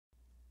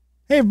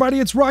Hey everybody,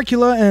 it's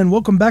Rockula, and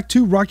welcome back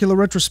to Rockula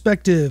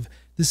Retrospective.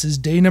 This is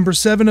day number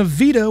 7 of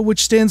VEDA,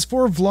 which stands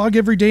for Vlog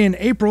Every Day in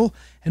April,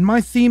 and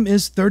my theme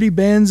is 30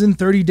 bands in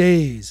 30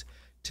 days.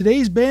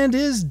 Today's band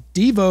is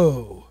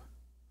Devo.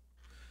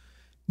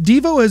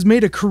 Devo has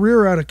made a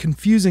career out of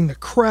confusing the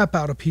crap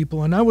out of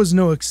people, and I was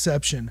no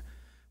exception.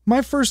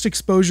 My first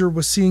exposure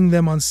was seeing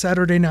them on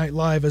Saturday Night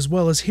Live, as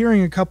well as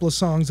hearing a couple of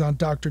songs on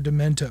Dr.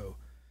 Demento.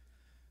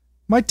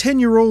 My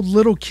 10-year-old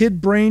little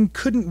kid brain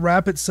couldn't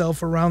wrap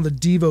itself around the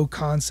Devo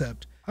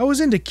concept. I was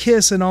into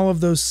Kiss and all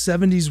of those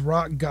 70s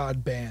rock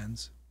god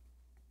bands.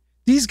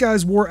 These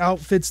guys wore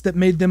outfits that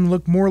made them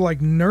look more like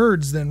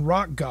nerds than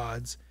rock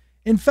gods.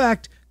 In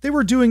fact, they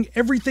were doing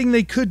everything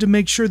they could to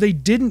make sure they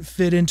didn't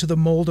fit into the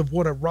mold of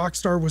what a rock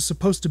star was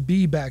supposed to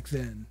be back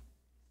then.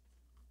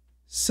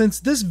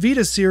 Since this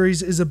VEDA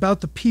series is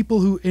about the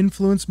people who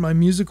influenced my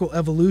musical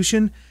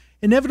evolution,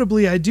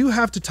 inevitably, I do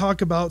have to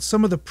talk about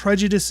some of the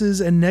prejudices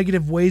and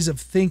negative ways of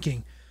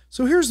thinking,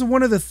 so here's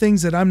one of the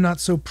things that I'm not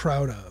so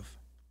proud of.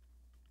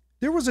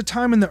 There was a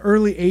time in the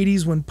early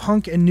 80s when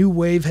punk and new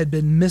wave had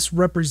been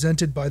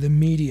misrepresented by the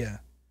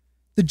media.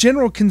 The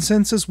general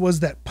consensus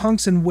was that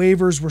punks and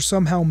wavers were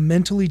somehow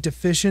mentally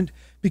deficient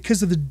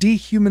because of the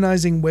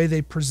dehumanizing way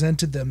they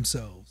presented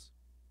themselves.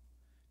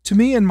 To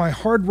me and my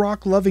hard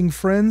rock loving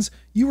friends,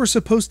 you were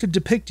supposed to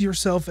depict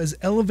yourself as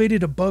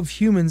elevated above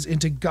humans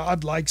into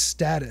godlike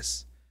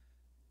status.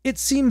 It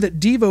seemed that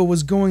Devo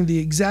was going the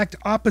exact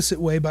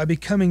opposite way by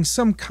becoming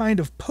some kind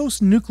of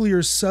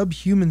post-nuclear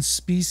subhuman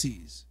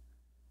species.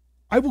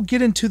 I will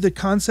get into the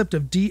concept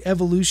of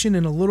de-evolution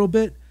in a little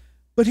bit,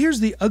 but here's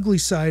the ugly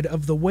side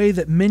of the way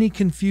that many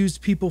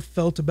confused people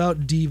felt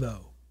about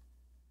Devo.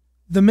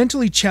 The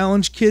mentally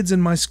challenged kids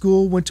in my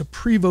school went to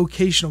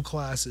pre-vocational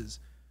classes.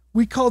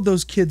 We called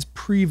those kids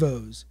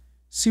Prevos.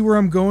 See where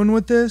I'm going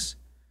with this?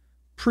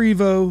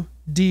 Prevo,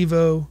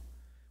 Devo.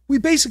 We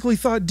basically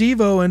thought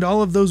Devo and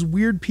all of those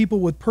weird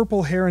people with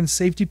purple hair and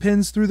safety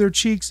pins through their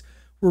cheeks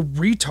were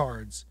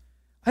retards.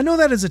 I know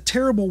that is a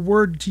terrible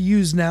word to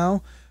use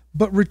now,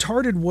 but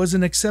retarded was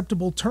an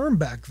acceptable term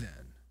back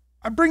then.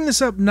 I bring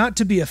this up not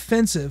to be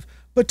offensive,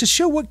 but to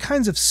show what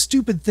kinds of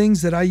stupid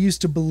things that I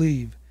used to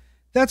believe.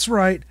 That's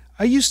right,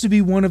 I used to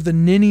be one of the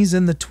ninnies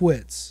and the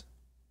twits.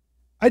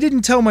 I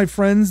didn't tell my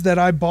friends that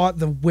I bought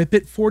the Whip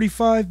It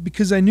 45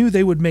 because I knew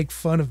they would make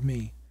fun of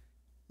me.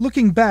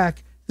 Looking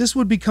back, this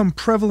would become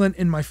prevalent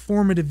in my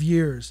formative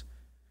years.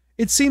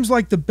 It seems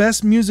like the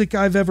best music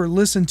I've ever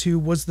listened to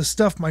was the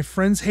stuff my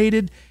friends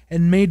hated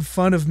and made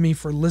fun of me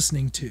for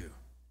listening to.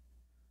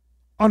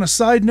 On a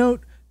side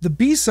note, the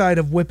B-side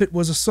of Whip It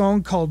was a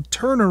song called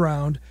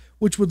Turnaround,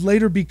 which would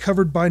later be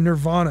covered by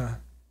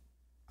Nirvana.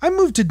 I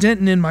moved to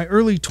Denton in my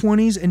early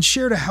 20s and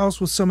shared a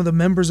house with some of the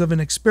members of an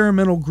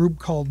experimental group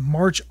called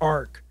March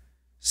Arc.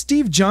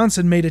 Steve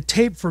Johnson made a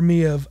tape for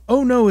me of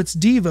Oh No, It's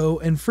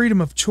Devo and Freedom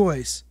of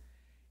Choice.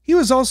 He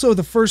was also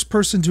the first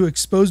person to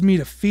expose me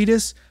to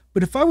Foetus,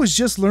 but if I was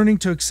just learning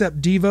to accept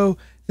Devo,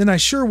 then I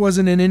sure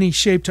wasn't in any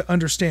shape to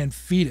understand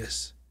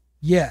Foetus.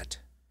 Yet.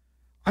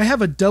 I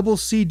have a double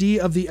CD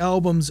of the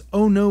albums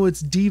Oh No,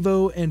 It's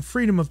Devo and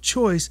Freedom of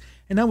Choice,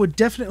 and I would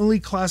definitely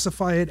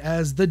classify it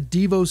as the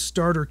Devo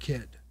starter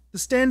kit. The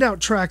standout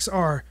tracks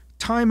are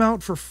Time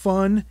Out for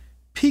Fun,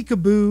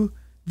 Peekaboo,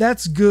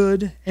 That's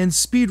Good, and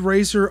Speed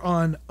Racer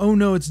on Oh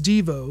No It's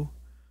Devo,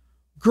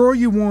 Girl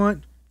You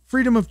Want,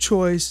 Freedom of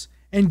Choice,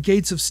 and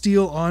Gates of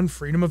Steel on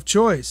Freedom of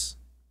Choice.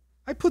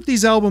 I put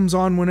these albums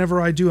on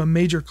whenever I do a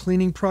major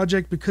cleaning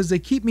project because they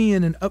keep me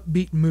in an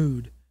upbeat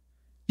mood.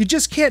 You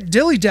just can't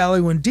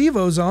dilly-dally when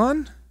Devo's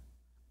on.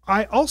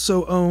 I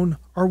also own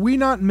Are We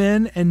Not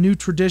Men and New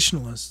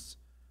Traditionalists.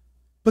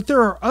 But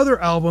there are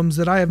other albums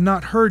that I have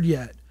not heard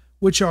yet,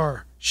 which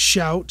are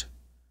Shout,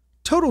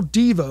 Total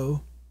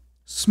Devo,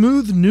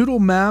 Smooth Noodle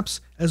Maps,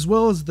 as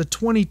well as the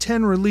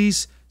 2010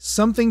 release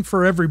Something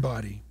for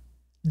Everybody.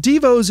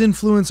 Devo's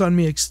influence on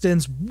me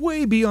extends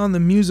way beyond the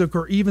music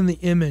or even the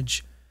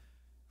image.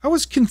 I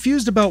was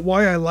confused about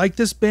why I like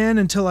this band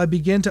until I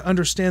began to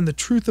understand the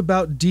truth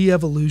about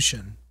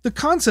de-evolution. The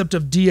concept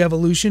of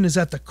de-evolution is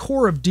at the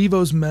core of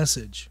Devo's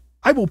message.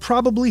 I will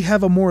probably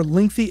have a more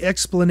lengthy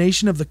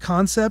explanation of the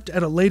concept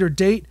at a later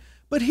date,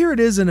 but here it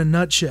is in a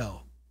nutshell.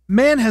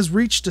 Man has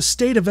reached a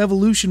state of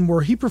evolution where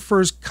he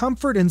prefers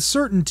comfort and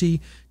certainty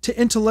to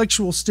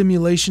intellectual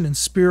stimulation and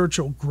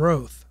spiritual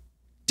growth.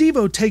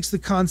 Devo takes the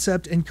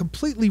concept and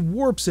completely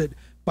warps it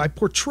by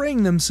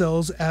portraying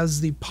themselves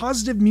as the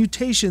positive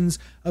mutations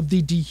of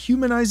the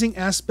dehumanizing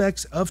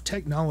aspects of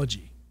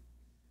technology.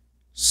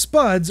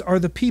 Spuds are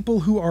the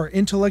people who are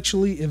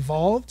intellectually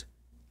evolved.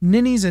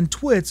 Ninnies and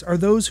twits are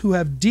those who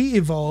have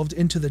de-evolved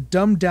into the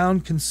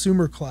dumbed-down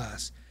consumer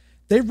class.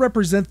 They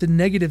represent the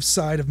negative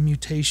side of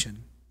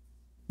mutation.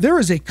 There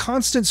is a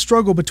constant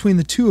struggle between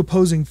the two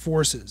opposing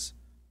forces.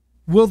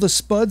 Will the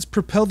spuds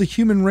propel the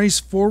human race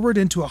forward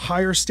into a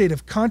higher state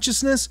of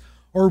consciousness,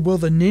 or will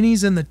the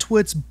ninnies and the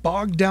twits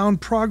bog down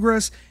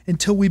progress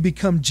until we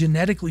become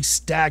genetically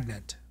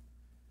stagnant?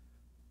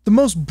 The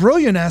most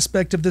brilliant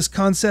aspect of this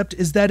concept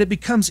is that it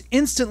becomes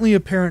instantly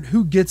apparent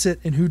who gets it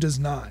and who does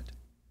not.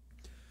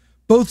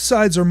 Both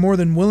sides are more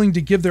than willing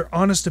to give their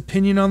honest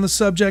opinion on the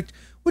subject,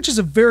 which is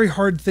a very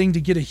hard thing to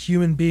get a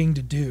human being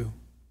to do.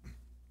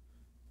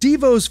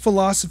 Devo's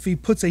philosophy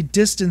puts a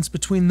distance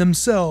between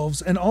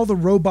themselves and all the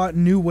robot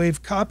new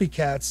wave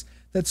copycats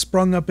that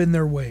sprung up in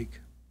their wake.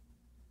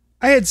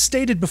 I had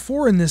stated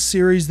before in this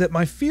series that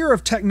my fear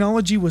of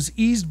technology was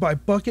eased by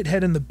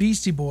Buckethead and the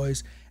Beastie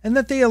Boys, and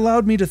that they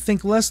allowed me to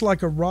think less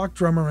like a rock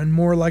drummer and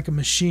more like a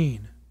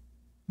machine.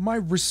 My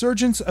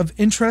resurgence of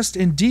interest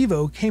in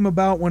Devo came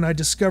about when I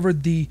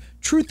discovered the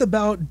Truth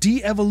About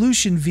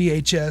De-Evolution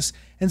VHS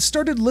and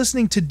started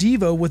listening to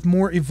Devo with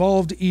more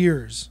evolved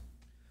ears.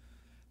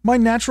 My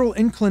natural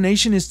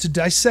inclination is to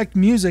dissect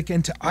music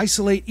and to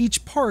isolate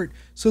each part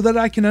so that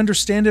I can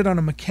understand it on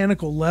a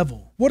mechanical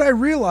level. What I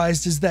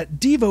realized is that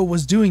Devo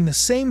was doing the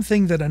same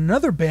thing that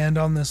another band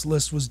on this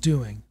list was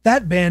doing.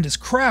 That band is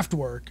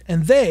Kraftwerk,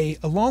 and they,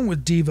 along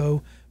with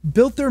Devo,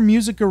 built their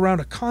music around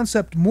a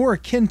concept more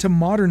akin to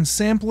modern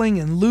sampling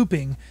and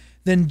looping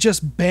than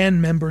just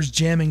band members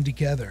jamming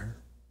together.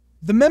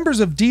 The members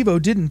of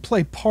Devo didn't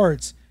play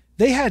parts,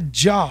 they had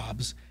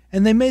jobs,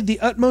 and they made the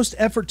utmost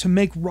effort to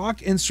make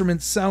rock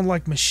instruments sound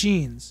like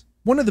machines.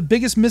 One of the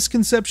biggest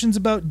misconceptions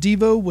about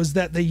Devo was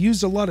that they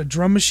used a lot of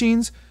drum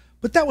machines,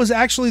 but that was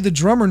actually the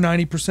drummer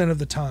 90% of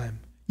the time.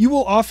 You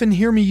will often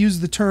hear me use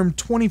the term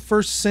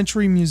 21st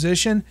century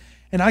musician,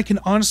 and I can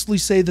honestly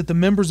say that the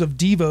members of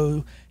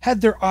Devo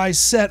had their eyes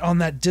set on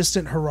that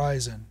distant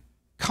horizon.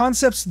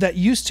 Concepts that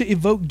used to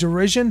evoke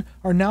derision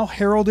are now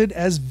heralded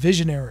as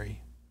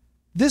visionary.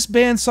 This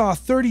band saw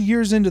 30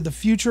 years into the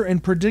future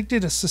and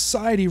predicted a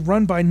society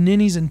run by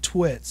ninnies and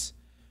twits.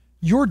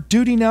 Your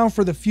duty now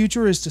for the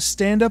future is to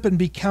stand up and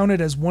be counted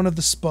as one of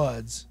the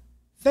spuds.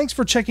 Thanks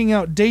for checking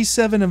out Day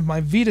 7 of my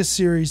VEDA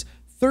series,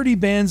 30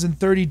 Bands in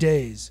 30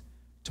 Days.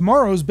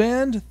 Tomorrow's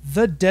band,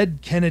 The Dead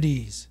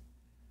Kennedys.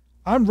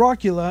 I'm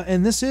Rockula,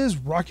 and this is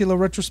Rockula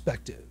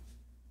Retrospective.